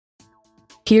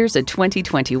Here's a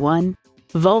 2021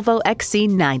 Volvo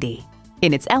XC90.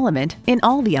 In its element, in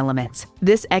all the elements,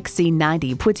 this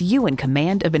XC90 puts you in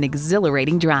command of an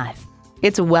exhilarating drive.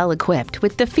 It's well equipped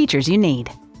with the features you need.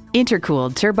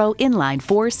 Intercooled turbo inline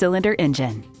 4-cylinder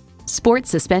engine, sport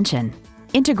suspension,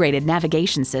 integrated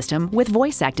navigation system with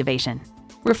voice activation,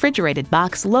 refrigerated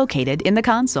box located in the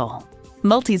console,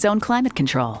 multi-zone climate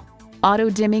control,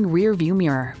 auto-dimming rear view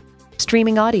mirror,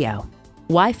 streaming audio,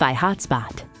 Wi-Fi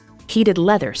hotspot, heated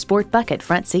leather sport bucket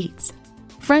front seats,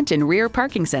 front and rear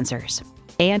parking sensors,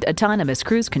 and autonomous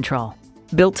cruise control.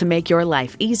 Built to make your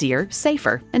life easier,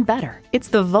 safer, and better. It's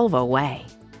the Volvo way.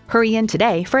 Hurry in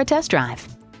today for a test drive.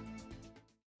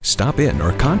 Stop in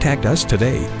or contact us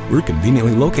today. We're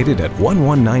conveniently located at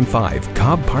 1195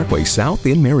 Cobb Parkway South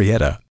in Marietta.